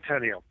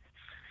 bicentennial.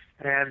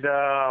 And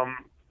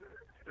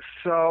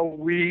so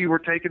we were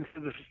taken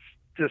to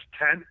this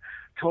tent,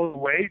 told to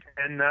wait,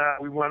 and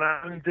we went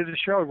on and did a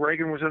show.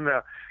 Reagan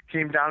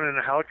came down in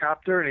a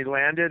helicopter, and he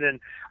landed, and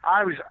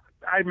I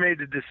made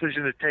the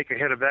decision to take a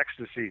hit of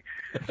ecstasy,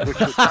 which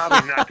was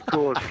probably not the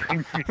coolest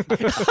thing.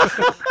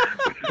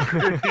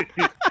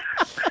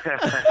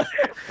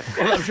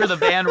 Well, I'm sure the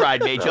van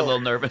ride made you a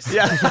little nervous.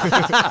 Yeah.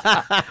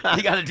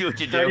 You got to do what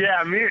you do. So,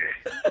 yeah, me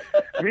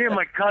and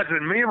my cousin,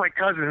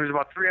 who's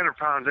about 300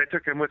 pounds, I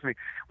took him with me.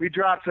 We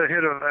dropped a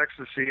hit of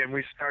ecstasy, and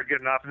we started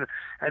getting up.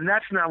 And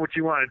that's not what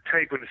you want to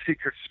take when the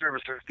Secret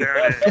Service is there.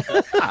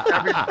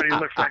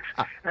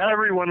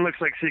 Everyone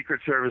looks like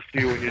Secret Service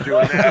to you when you're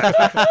doing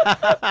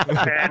that.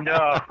 And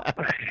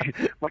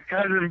my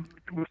cousin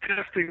was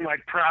testing my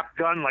prop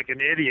gun like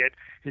an idiot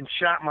and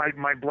shot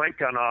my blank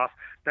gun off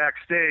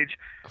backstage,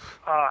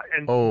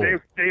 and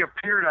they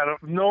appeared out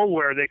of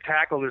nowhere. They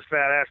tackled his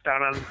fat ass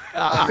down on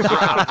the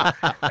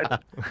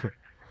ground,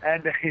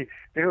 and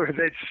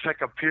they just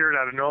like appeared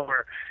out of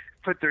nowhere,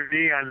 put their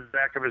knee on the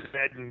back of his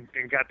head, and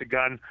got the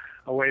gun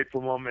away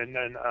from him, and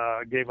then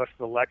gave us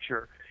the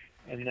lecture,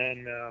 and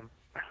then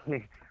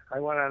I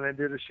went on and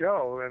did a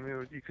show. I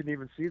mean, you couldn't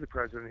even see the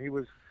president. He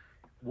was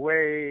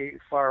way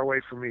far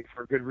away from me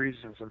for good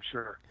reasons, I'm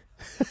sure.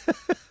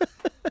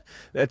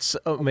 That's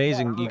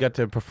amazing. You got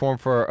to perform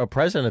for a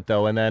president,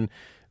 though, and then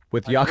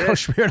with Yakov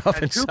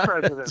Smirnoff and two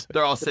presidents.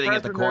 They're all sitting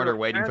at the corner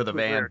waiting for the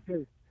van.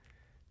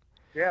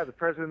 Yeah, the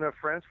president of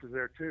France was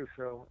there, too.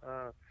 So,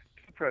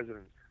 two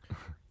presidents.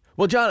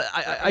 Well, John,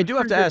 I do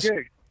have to ask,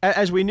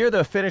 as we near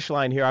the finish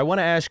line here, I want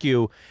to ask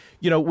you,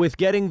 with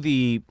getting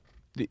the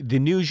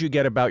news you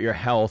get about your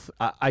health,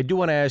 I do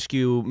want to ask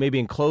you, maybe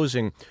in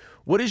closing,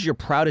 what is your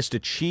proudest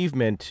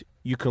achievement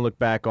you can look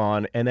back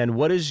on, and then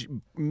what is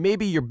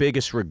maybe your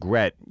biggest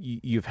regret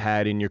you've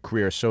had in your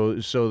career? So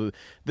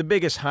the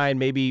biggest high and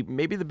maybe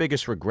the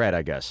biggest regret,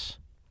 I guess.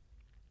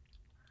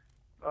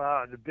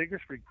 The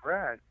biggest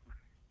regret,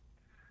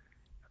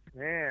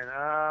 Man,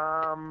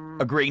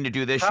 Agreeing to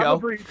do this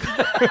probably, show?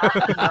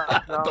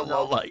 no, The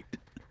low light.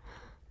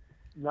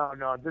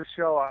 no. This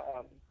show,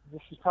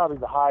 this is probably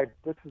the high.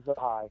 This is the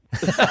high.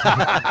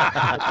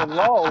 But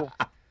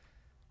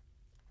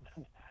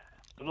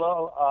the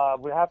low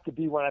would have to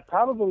be when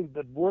probably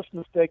the worst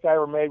mistake I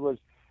ever made was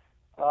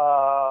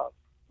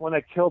when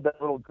I killed that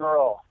little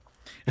girl.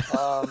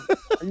 Are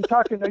you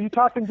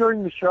talking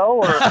during the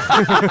show, or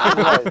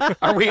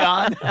Are we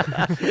on?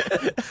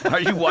 Are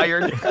you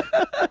wired?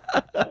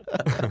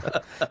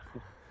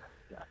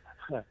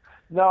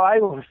 No, I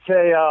would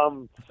say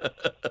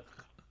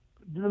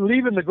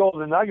leaving the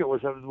Golden Nugget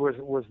was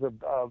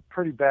a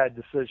pretty bad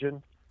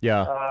decision.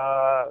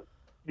 Yeah.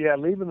 Yeah,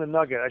 leaving the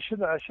Nugget. I should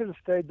have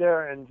stayed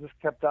there and just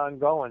kept on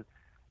going.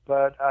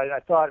 But I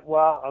thought,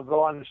 well, I'll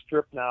go on the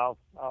Strip now.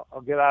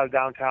 I'll get out of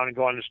downtown and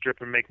go on the Strip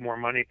and make more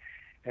money.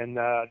 And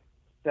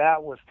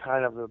that was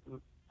kind of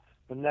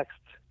the next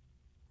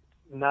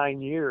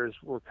 9 years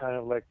were kind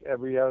of like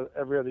every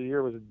other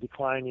year was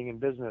declining in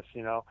business,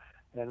 you know.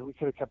 And we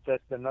could have kept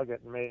the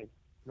Nugget and made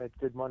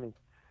good money.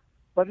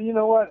 But you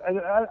know what?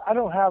 I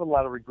don't have a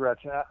lot of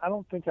regrets. I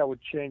don't think I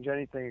would change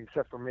anything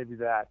except for maybe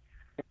that.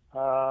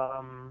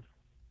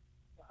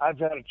 I've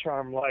had a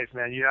charmed life,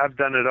 man. I've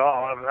done it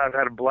all. I've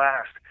had a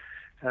blast,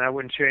 and I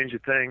wouldn't change a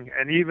thing.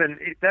 And even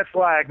that's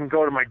why I can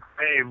go to my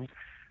grave,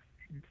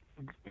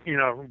 you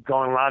know,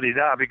 going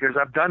la-di-da, because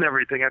I've done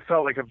everything. I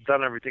felt like I've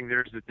done everything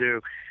there is to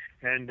do,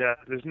 and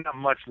there's not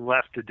much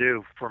left to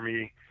do for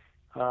me.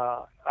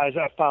 As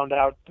I found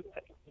out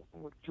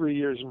 3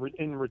 years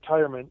in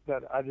retirement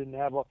that I didn't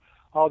have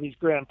all these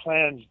grand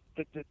plans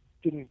that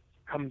didn't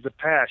come to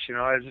pass. You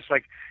know, I was just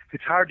like,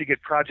 it's hard to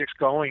get projects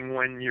going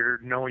when you're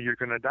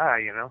going to die.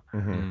 You know.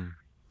 Mm-hmm.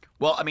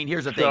 Well, I mean,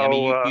 here's the thing. I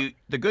mean,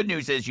 the good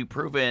news is you've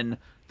proven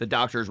the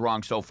doctors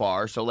wrong so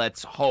far. So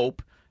let's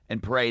hope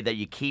and pray that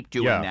you keep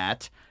doing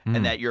that,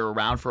 and that you're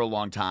around for a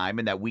long time,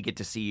 and that we get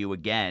to see you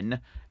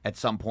again at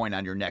some point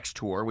on your next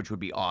tour, which would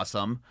be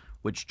awesome,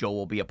 which Joel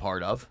will be a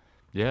part of.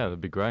 Yeah, that'd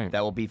be great.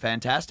 That will be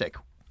fantastic.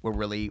 We're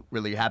really,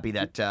 really happy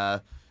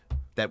that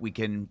that we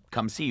can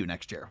come see you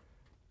next year.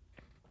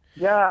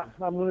 Yeah,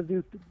 I'm gonna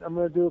do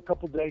a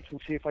couple dates and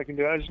see if I can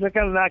do it. It's not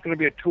gonna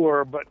be a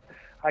tour, but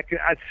I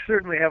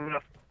certainly have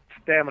enough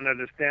stamina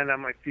to stand on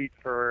my feet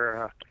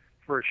for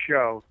a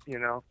show, you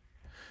know.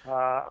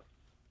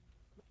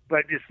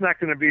 But it's not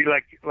gonna be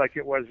like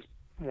it was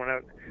when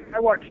I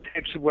watched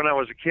tapes when I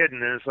was a kid,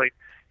 and it's like,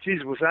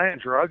 geez, was I on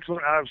drugs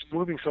when I was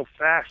moving so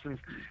fast? And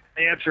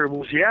the answer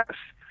was yes.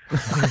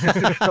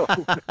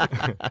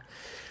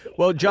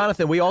 Well,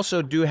 Jonathan, we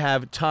also do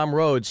have Tom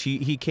Rhodes.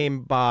 He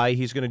came by.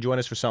 He's going to join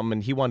us for something,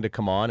 and he wanted to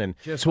come on. And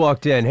just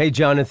walked in. Hey,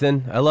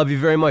 Jonathan, I love you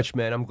very much,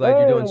 man. I'm glad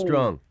you're doing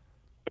strong.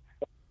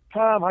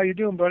 Tom, how you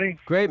doing, buddy?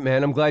 Great,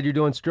 man. I'm glad you're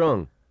doing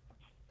strong.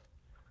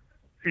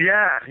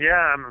 Yeah,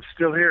 I'm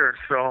still here.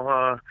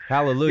 So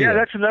hallelujah. Yeah,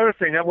 that's another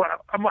thing.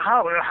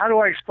 How do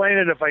I explain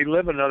it if I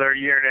live another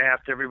year and a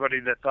half to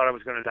everybody that thought I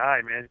was going to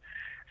die, man?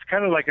 It's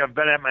kind of like I've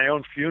been at my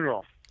own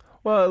funeral.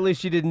 Well, at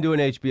least you didn't do an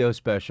HBO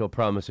special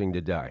promising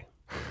to die.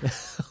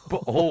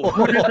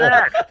 Who did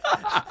that?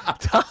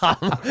 Tom,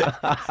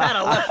 out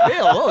of left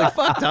field. Holy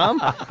fuck,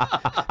 Tom!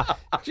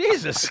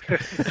 Jesus,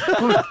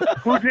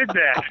 who did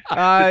that?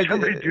 Did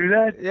somebody do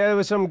that? Yeah, it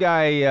was some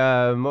guy.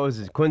 What was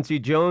it? Quincy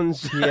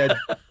Jones. He had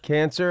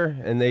cancer,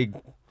 and he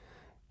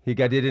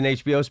did an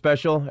HBO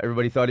special.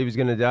 Everybody thought he was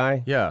going to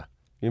die. Yeah.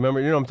 You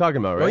remember? You know what I'm talking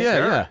about, right? Oh,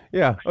 yeah,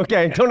 yeah.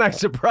 Okay, don't act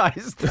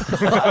surprised. You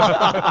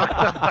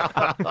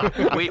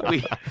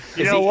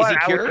know what?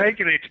 I would take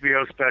an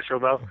HBO special,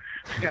 though.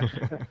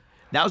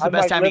 Now's the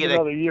best time to get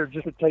another year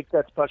just to take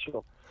that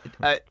special.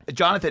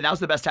 Jonathan,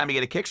 now's the best time to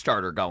get a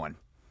Kickstarter going.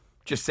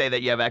 Just say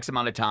that you have X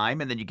amount of time,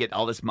 and then you get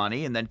all this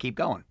money, and then keep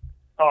going.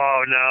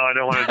 Oh, no, I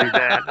don't want to do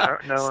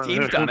that. No,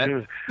 Steve's done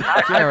it.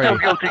 I feel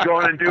guilty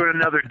going and doing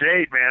another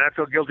date, man. I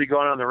feel guilty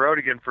going on the road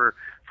again for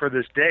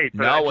this date.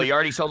 But you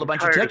already sold a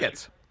bunch of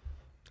tickets.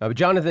 But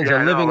Jonathan's a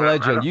living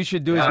legend. You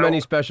should do as many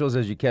specials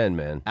as you can,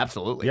 man.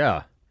 Absolutely.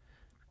 Yeah.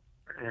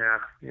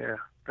 Yeah.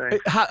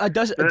 Thanks.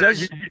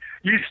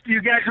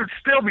 You guys would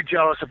still be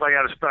jealous if I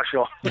got a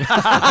special.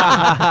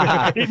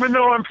 even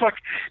though I'm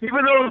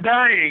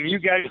dying, you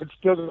guys would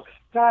still go,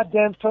 God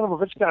damn son of a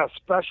bitch got a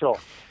special.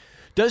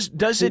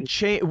 Does it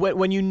change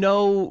when you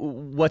know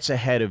what's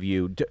ahead of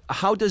you?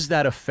 How does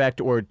that affect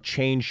or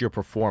change your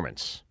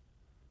performance?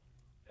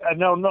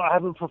 No, I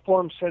haven't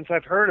performed since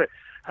I've heard it.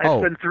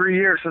 It's been 3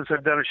 years since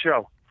I've done a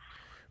show.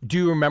 Do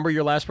you remember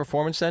your last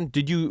performance then?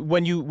 Did you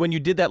when you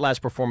did that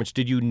last performance,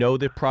 did you know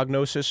the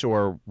prognosis,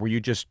 or were you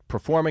just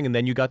performing and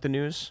then you got the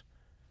news?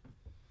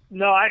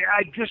 No, I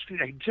just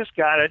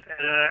got it,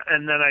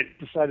 and then I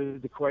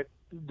decided to quit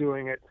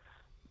doing it.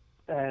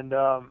 And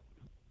I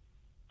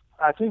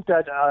think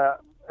that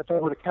if I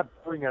would have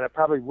kept doing it, I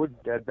probably would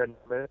have been.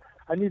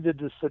 I needed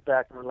to sit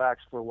back and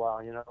relax for a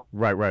while, you know.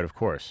 Right, of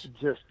course.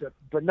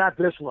 But not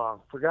this long.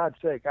 For God's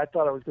sake, I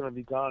thought I was going to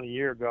be gone a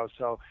year ago.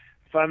 So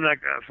if I'm not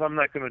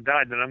going to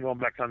die, then I'm going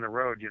back on the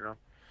road, you know.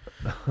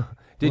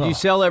 Did you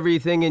sell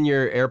everything in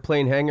your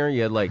airplane hangar?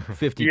 You had like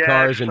 50 Yes,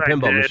 cars and I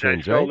pinball did.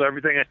 machines, I sold right?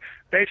 everything.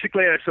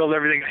 Basically, I sold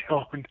everything I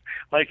owned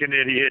like an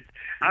idiot.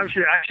 I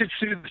should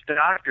sue the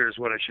doctors.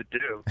 What I should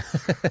do.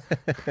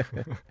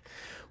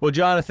 Well,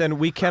 Jonathan,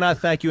 we cannot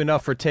thank you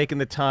enough for taking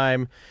the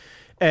time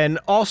and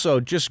also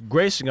just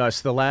gracing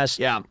us the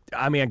last,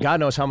 I mean, God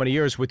knows how many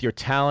years with your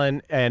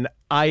talent. And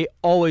I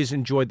always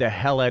enjoyed the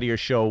hell out of your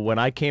show when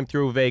I came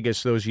through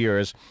Vegas those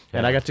years.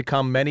 And I got to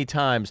come many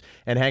times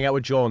and hang out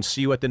with Joel and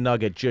see you at the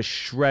Nugget, just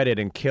shred it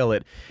and kill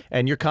it.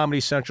 And your Comedy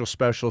Central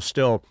special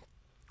still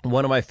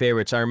one of my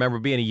favorites. I remember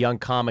being a young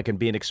comic and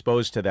being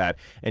exposed to that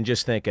and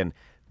just thinking,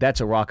 that's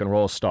a rock and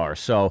roll star.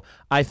 So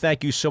I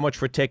thank you so much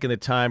for taking the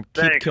time.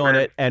 Keep killing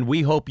it, and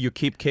we hope you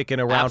keep kicking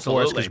around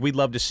for us because we'd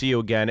love to see you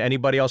again.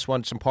 Anybody else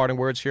want some parting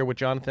words here with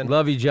Jonathan?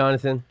 Love you,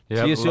 Jonathan.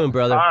 Yep. See you soon,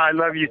 brother. I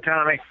love you,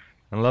 Tommy.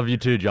 I love you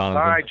too,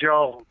 Jonathan. All right,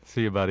 Joel.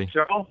 See you, buddy.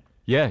 Joel?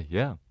 Yeah.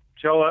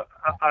 Joel,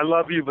 I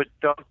love you, but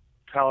don't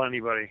tell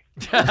anybody.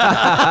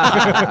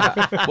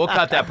 We'll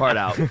cut that part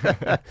out.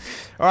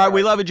 All right,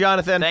 we love you,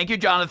 Jonathan. Thank you,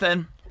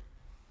 Jonathan.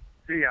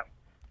 See ya.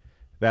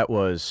 That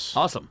was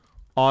awesome.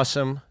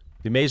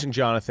 The amazing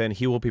Jonathan.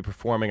 He will be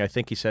performing, I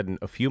think he said, in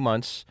a few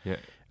months. Yeah.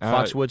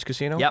 Foxwoods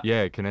Casino? Yep.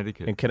 Yeah,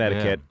 Connecticut. In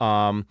Connecticut.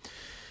 Yeah.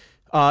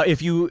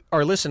 If you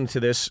are listening to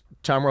this,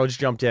 Tom Rhodes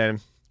jumped in.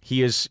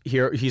 He is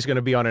here. He's going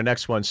to be on our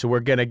next one, so we're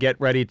going to get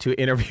ready to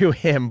interview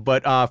him.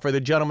 But for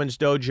the Gentleman's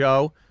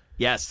Dojo,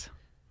 yes,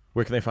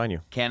 where can they find you?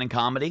 Cannon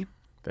Comedy.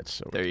 That's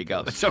so. There you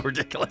go. That's so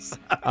ridiculous.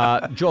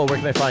 Joel, where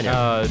can they find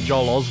you?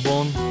 Joel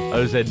Osborn,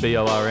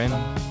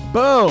 Ozborn.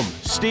 Boom!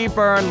 Steve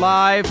Byrne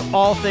live,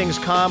 all things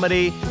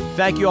comedy.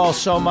 Thank you all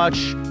so much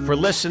for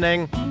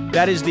listening.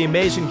 That is the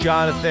amazing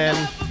Jonathan.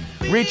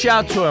 Reach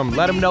out to him.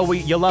 Let him know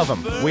you love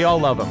him. We all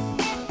love him.